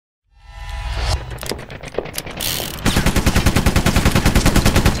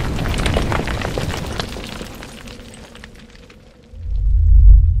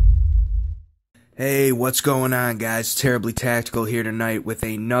Hey, what's going on, guys? Terribly Tactical here tonight with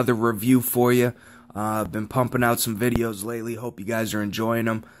another review for you. I've been pumping out some videos lately. Hope you guys are enjoying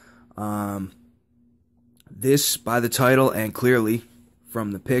them. This, by the title and clearly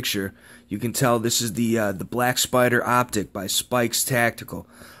from the picture, you can tell this is the Black Spider Optic by Spikes Tactical.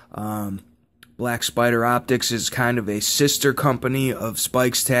 Black Spider Optics is kind of a sister company of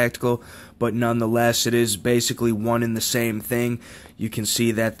Spikes Tactical, but nonetheless it is basically one and the same thing. You can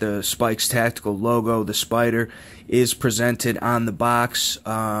see that the Spikes Tactical logo, the spider, is presented on the box.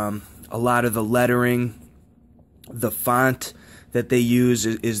 A lot of the lettering, the font that they use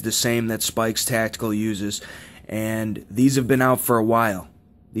is the same that Spikes Tactical uses, and these have been out for a while.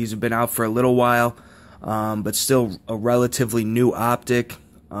 These have been out for a little while, but still a relatively new optic.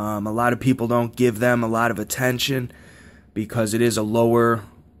 A lot of people don't give them a lot of attention because it is a lower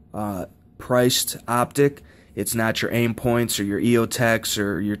priced optic. It's not your aim points or your EOTechs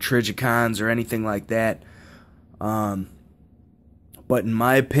or your Trigicons or anything like that. But in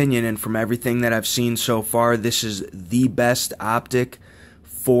my opinion, and from everything that I've seen so far, this is the best optic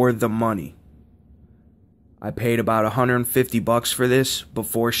for the money. I paid about 150 bucks for this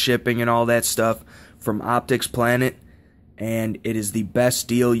before shipping and all that stuff from Optics Planet, and it is the best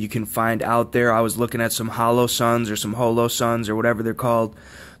deal you can find out there. I was looking at some HoloSuns or some HoloSuns or whatever they're called.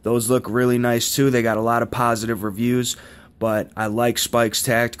 Those look really nice too. They got a lot of positive reviews, but I like Spikes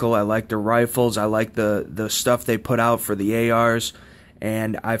Tactical. I like their rifles. I like the stuff they put out for the ARs,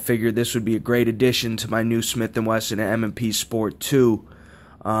 and I figured this would be a great addition to my new Smith & Wesson M&P Sport 2.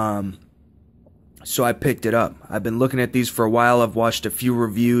 So I picked it up. I've been looking at these for a while. I've watched a few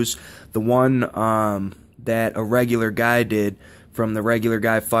reviews. The one that a regular guy did from the Regular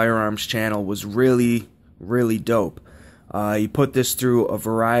Guy Firearms channel was really, really dope. He put this through a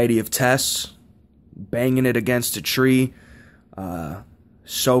variety of tests, banging it against a tree,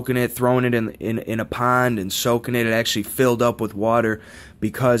 soaking it, throwing it in a pond and soaking it. It actually filled up with water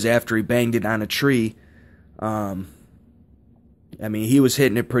because after he banged it on a tree, I mean, he was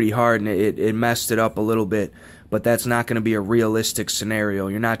hitting it pretty hard and it messed it up a little bit. But that's not going to be a realistic scenario.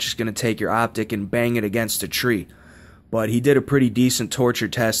 You're not just going to take your optic and bang it against a tree. But he did a pretty decent torture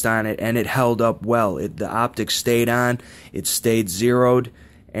test on it, and it held up well. The optic stayed on, it stayed zeroed,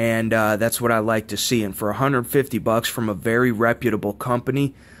 and that's what I like to see. And for 150 bucks from a very reputable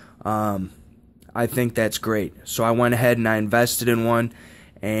company, I think that's great. So I went ahead and I invested in one,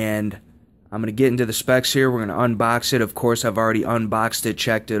 and I'm going to get into the specs here. We're going to unbox it. Of course, I've already unboxed it,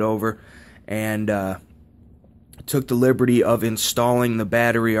 checked it over, and took the liberty of installing the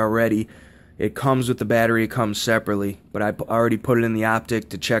battery already. It comes with the battery, it comes separately, but I already put it in the optic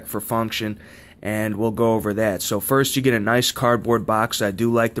to check for function, and we'll go over that. So first you get a nice cardboard box. I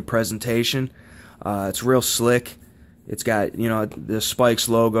do like the presentation. It's real slick. It's got, you know, the Spikes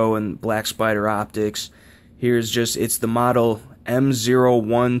logo and Black Spider Optics. Here's just, it's the model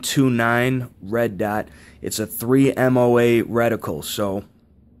M0129 red dot. It's a 3 MOA reticle, so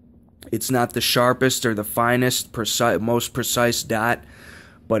it's not the sharpest or the finest, most precise dot,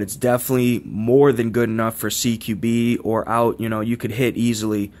 but it's definitely more than good enough for CQB or out. You know, you could hit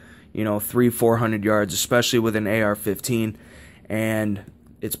easily, you know, 300-400 yards, especially with an AR-15, and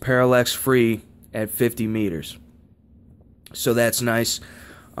it's parallax free at 50 meters. So that's nice.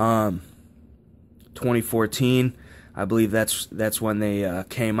 2014, I believe that's when they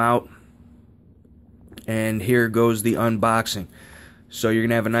came out. And here goes the unboxing. So you're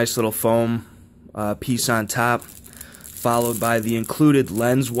gonna have a nice little foam piece on top, followed by the included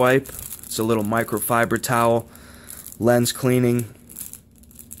lens wipe. It's a little microfiber towel, lens cleaning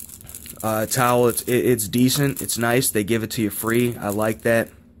towel. It's decent, it's nice. They give it to you free. I like that.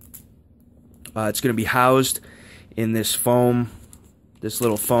 It's going to be housed in this foam, this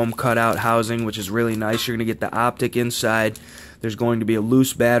little foam cutout housing, which is really nice. You're going to get the optic inside. There's going to be a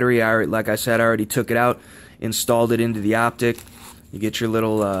loose battery. Like I said, I already took it out, installed it into the optic. You get your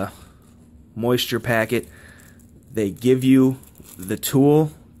little moisture packet. They give you the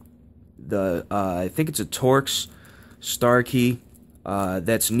tool, I think it's a Torx star key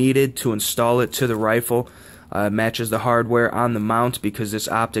that's needed to install it to the rifle. Matches the hardware on the mount because this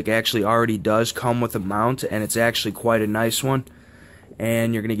optic actually already does come with a mount, and it's actually quite a nice one.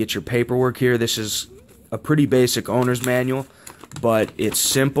 And you're going to get your paperwork here. This is a pretty basic owner's manual, but it's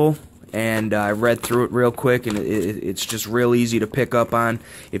simple. And I read through it real quick, and it's just real easy to pick up on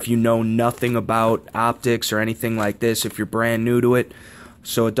if you know nothing about optics or anything like this, if you're brand new to it.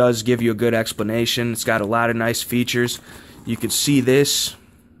 So it does give you a good explanation. It's got a lot of nice features. You can see this.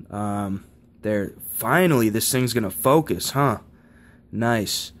 There. Finally, this thing's going to focus, huh?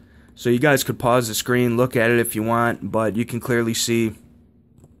 Nice. So you guys could pause the screen, look at it if you want, but you can clearly see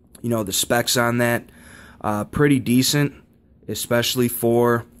You know, the specs on that, pretty decent, especially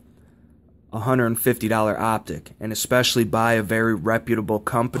for $150 optic, and especially by a very reputable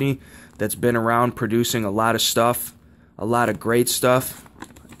company that's been around producing a lot of stuff, a lot of great stuff.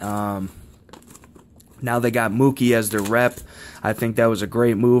 Now they got Mookie as their rep. I think that was a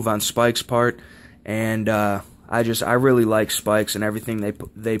great move on Spike's part, and I really like Spikes and everything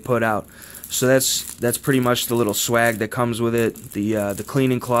they put out. So that's pretty much the little swag that comes with it. The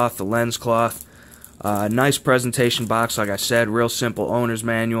cleaning cloth, the lens cloth, nice presentation box, like I said, real simple owner's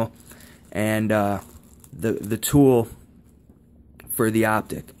manual, and the tool for the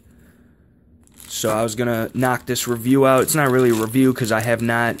optic. So I was gonna knock this review out. It's not really a review because I have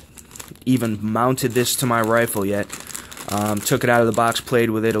not even mounted this to my rifle yet. Took it out of the box, played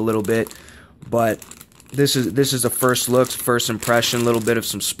with it a little bit, but this is a first look, first impression, a little bit of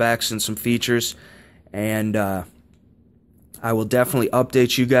some specs and some features, and I will definitely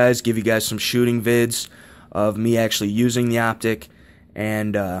update you guys, give you guys some shooting vids of me actually using the optic,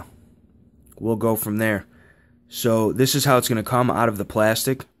 and we'll go from there. So this is how it's going to come out of the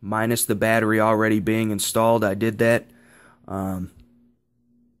plastic, minus the battery already being installed. I did that.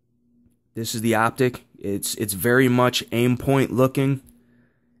 This is the optic. It's very much aim point looking,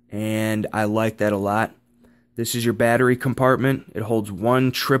 and I like that a lot. This is your battery compartment. It holds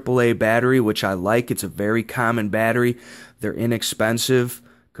one AAA battery, which I like. It's a very common battery. They're inexpensive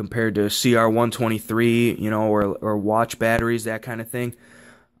compared to CR123, you know, or watch batteries, that kind of thing.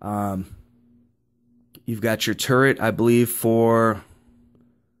 You've got your turret, I believe, for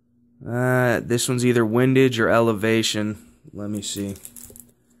this one's either windage or elevation. Let me see.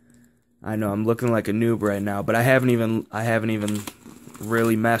 I know I'm looking like a noob right now, but I haven't even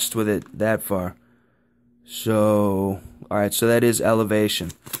really messed with it that far. So, alright, so that is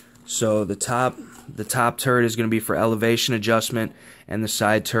elevation. So the top turret is going to be for elevation adjustment, and the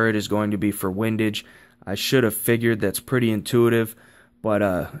side turret is going to be for windage. I should have figured, that's pretty intuitive,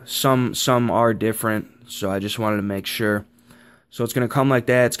 but some are different, so I just wanted to make sure. So it's going to come like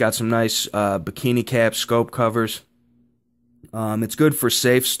that. It's got some nice bikini cap scope covers. It's good for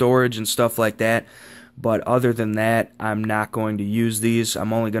safe storage and stuff like that. But other than that, I'm not going to use these.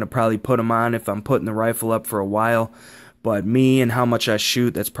 I'm only going to probably put them on if I'm putting the rifle up for a while. But me and how much I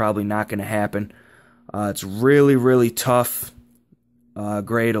shoot, that's probably not going to happen. It's really, really tough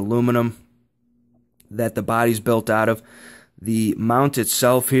grade aluminum that the body's built out of. The mount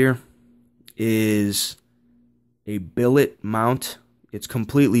itself here is a billet mount. It's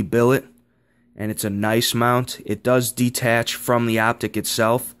completely billet, and it's a nice mount. It does detach from the optic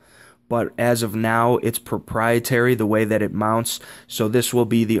itself, but as of now, it's proprietary the way that it mounts, so this will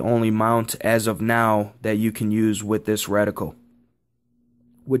be the only mount as of now that you can use with this reticle,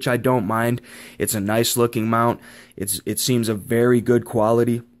 which I don't mind. It's a nice looking mount. It seems a very good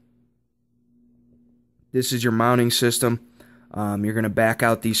quality. This is your mounting system. You're going to back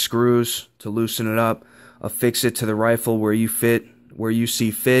out these screws to loosen it up, affix it to the rifle where you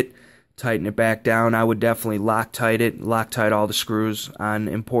see fit, tighten it back down. I would definitely Loctite all the screws on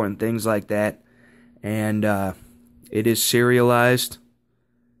important things like that. And it is serialized.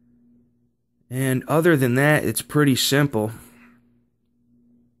 And other than that, it's pretty simple.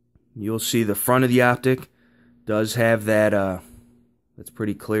 You'll see the front of the optic does have that, that's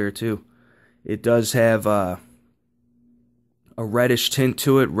pretty clear too. It does have a reddish tint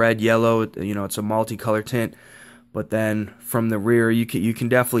to it, red, yellow, you know, it's a multicolor tint. But then from the rear, you can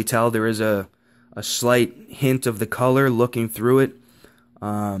definitely tell there is a slight hint of the color looking through it.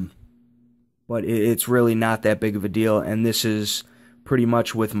 But it's really not that big of a deal, and this is pretty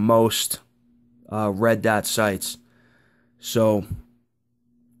much with most red dot sights. So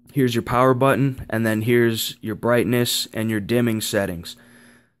here's your power button, and then here's your brightness and your dimming settings.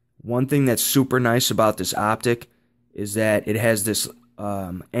 One thing that's super nice about this optic is that it has this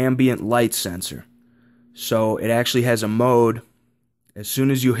ambient light sensor. So it actually has a mode. As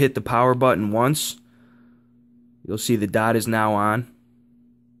soon as you hit the power button once, you'll see the dot is now on.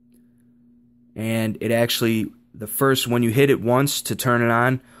 And it actually, when you hit it once to turn it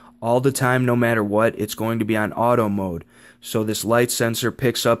on, all the time, no matter what, it's going to be on auto mode. So this light sensor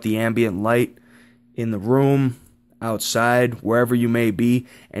picks up the ambient light in the room, outside, wherever you may be,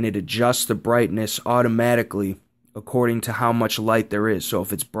 and it adjusts the brightness automatically according to how much light there is. So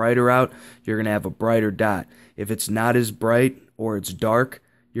if it's brighter out, you're going to have a brighter dot. If it's not as bright or it's dark,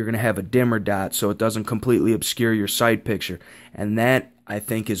 you're going to have a dimmer dot so it doesn't completely obscure your sight picture. And that, I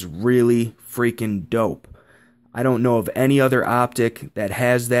think, is really freaking dope. I don't know of any other optic that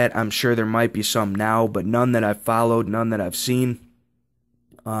has that. I'm that none that I've followed, none that I've seen,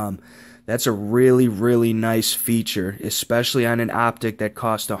 that That's a really, really nice feature, especially on an optic that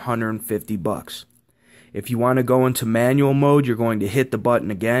costs $150. If you want to go into manual mode, you're going to hit the button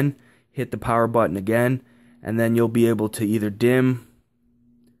again, hit the power button again, and then you'll be able to either dim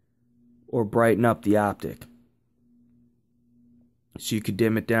or brighten up the optic. So you could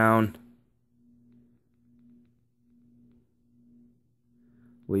dim it down.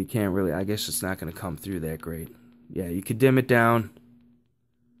 Well, you can't really, I guess it's not going to come through that great. Yeah, you could dim it down.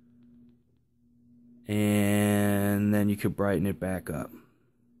 And then you could brighten it back up.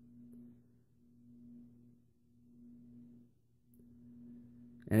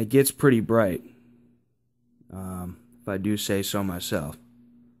 And it gets pretty bright, if I do say so myself.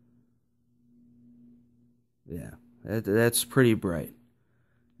 Yeah, that's pretty bright.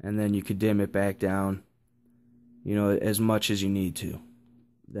 And then you could dim it back down, you know, as much as you need to.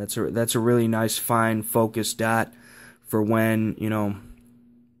 That's a really nice, fine, focused dot for when, you know,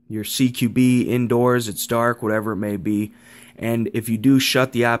 your CQB indoors, it's dark, whatever it may be. And if you do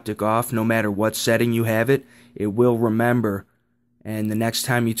shut the optic off, no matter what setting you have it, it will remember. And the next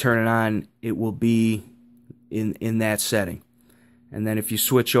time you turn it on, it will be in that setting. And then if you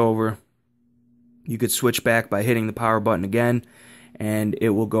switch over, you could switch back by hitting the power button again, and it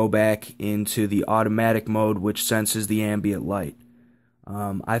will go back into the automatic mode, which senses the ambient light.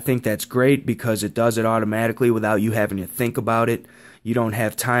 I think that's great because it does it automatically without you having to think about it. You don't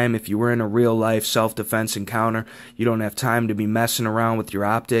have time, if you were in a real life self-defense encounter, you don't have time to be messing around with your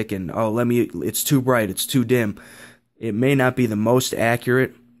optic and, oh, it's too bright, it's too dim. It may not be the most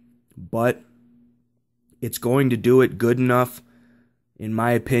accurate, but it's going to do it good enough, in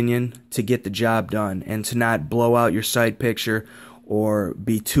my opinion, to get the job done and to not blow out your sight picture or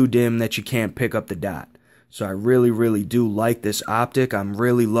be too dim that you can't pick up the dot. So I really, really do like this optic. I'm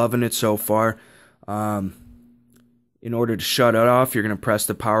really loving it so far. In order to shut it off, you're going to press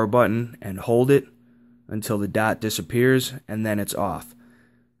the power button and hold it until the dot disappears, and then it's off.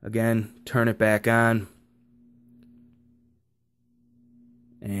 Again, turn it back on,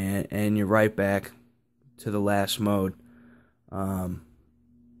 and you're right back to the last mode. And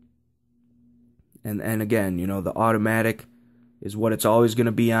again, you know, the automatic is what it's always going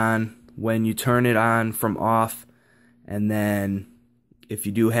to be on when you turn it on from off. And then if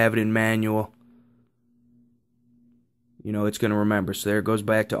you do have it in manual, you know, it's going to remember. So there it goes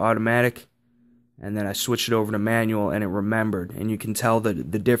back to automatic, and then I switched it over to manual and it remembered. And you can tell the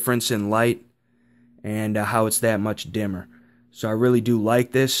difference in light and how it's that much dimmer. So I really do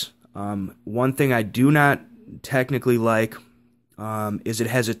like this. One thing I do not technically like is it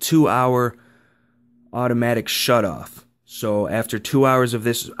has a 2-hour automatic shut-off. So after 2 hours of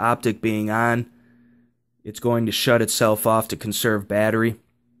this optic being on, it's going to shut itself off to conserve battery.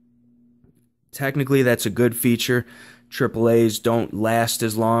 Technically, that's a good feature. AAAs don't last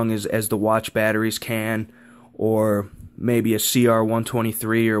as long as the watch batteries can, or maybe a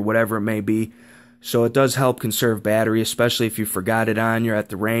CR123 or whatever it may be. So it does help conserve battery, especially if you forgot it on, you're at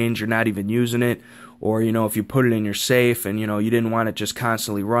the range, you're not even using it, or, you know, if you put it in your safe and, you know, you didn't want it just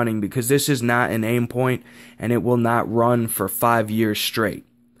constantly running, because this is not an aim point and it will not run for 5 years straight.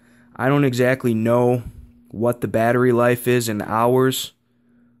 I don't exactly know what the battery life is in hours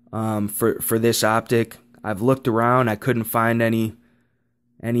for this optic. I've looked around, I couldn't find any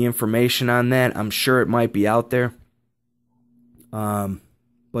information on that. I'm sure it might be out there.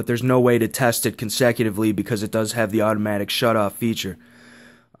 But there's no way to test it consecutively because it does have the automatic shut-off feature.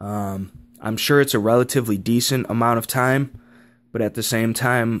 I'm sure it's a relatively decent amount of time, but at the same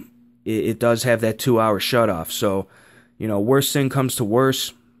time, it does have that 2-hour shut-off. So, you know, worst thing comes to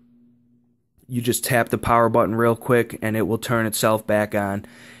worst, you just tap the power button real quick and it will turn itself back on,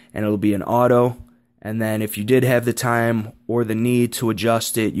 and it'll be an auto. And then if you did have the time or the need to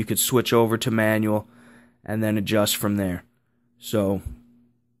adjust it, you could switch over to manual and then adjust from there. So,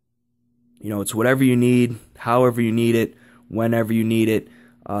 you know, it's whatever you need, however you need it, whenever you need it.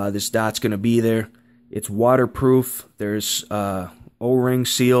 This dot's going to be there. It's waterproof. There's O-ring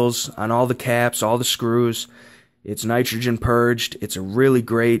seals on all the caps, all the screws. It's nitrogen purged. It's a really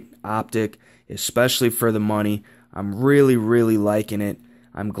great optic, especially for the money. I'm really, really liking it.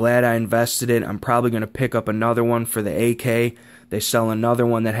 I'm glad I invested it. I'm probably going to pick up another one for the AK. They sell another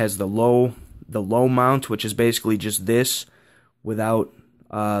one that has the low mount, which is basically just this without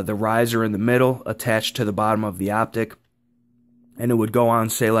the riser in the middle attached to the bottom of the optic. And it would go on,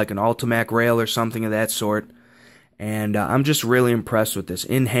 say, like an Ultimac rail or something of that sort. And I'm just really impressed with this.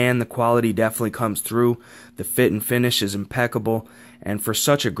 In hand, the quality definitely comes through. The fit and finish is impeccable. And for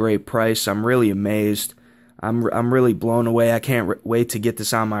such a great price, I'm really amazed. I'm really blown away. I can't wait to get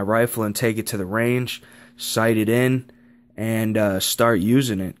this on my rifle and take it to the range, sight it in, and start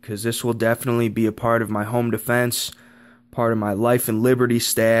using it, because this will definitely be a part of my home defense, part of my life and liberty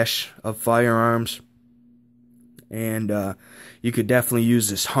stash of firearms. And you could definitely use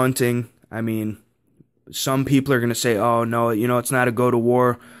this hunting. I mean, some people are going to say, oh, no, you know, it's not a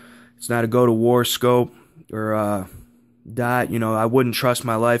go-to-war. It's not a go-to-war scope or dot. You know, I wouldn't trust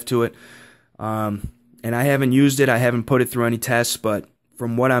my life to it. And I haven't used it. I haven't put it through any tests. But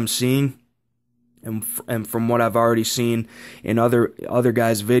from what I'm seeing and from what I've already seen in other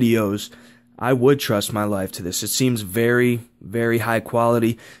guys' videos, I would trust my life to this. It seems very, very high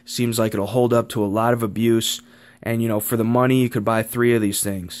quality. Seems like it'll hold up to a lot of abuse. And, you know, for the money, you could buy 3 of these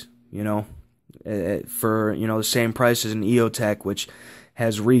things, you know, for, you know, the same price as an EOTech, which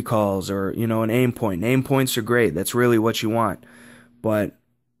has recalls, or, you know, an aim point. Aim points are great. That's really what you want. But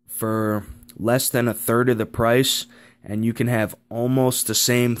for less than a third of the price, and you can have almost the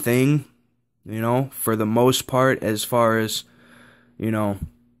same thing, you know, for the most part, as far as, you know,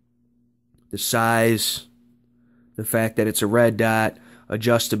 the size, the fact that it's a red dot,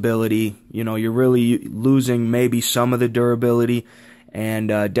 adjustability, you know, you're really losing maybe some of the durability and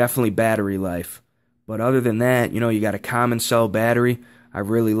definitely battery life. But other than that, you know, you got a common cell battery. I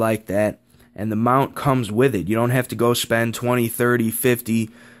really like that. And the mount comes with it. You don't have to go spend 20, 30, 50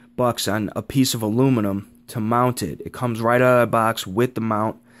 bucks on a piece of aluminum to mount it. It comes right out of the box with the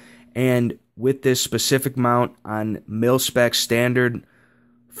mount. And with this specific mount on mil-spec standard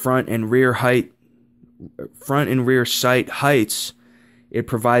front and rear sight heights, it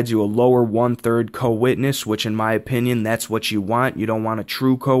provides you a lower 1/3 co-witness, which in my opinion, that's what you want. You don't want a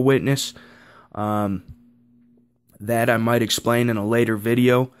true co-witness. That I might explain in a later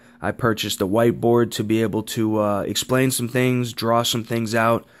video. I purchased a whiteboard to be able to explain some things, draw some things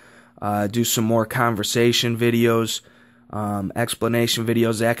out, do some more conversation videos, explanation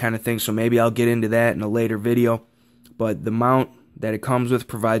videos, that kind of thing. So maybe I'll get into that in a later video. But the mount that it comes with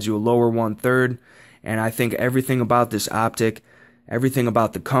provides you a lower 1/3, and I think everything about this optic, everything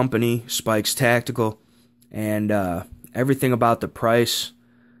about the company, Spikes Tactical, and everything about the price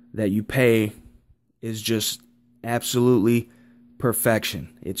that you pay is just absolutely perfection.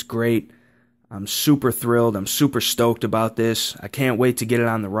 It's great. I'm super thrilled. I'm super stoked about this. I can't wait to get it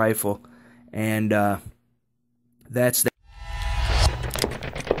on the rifle. And that's that.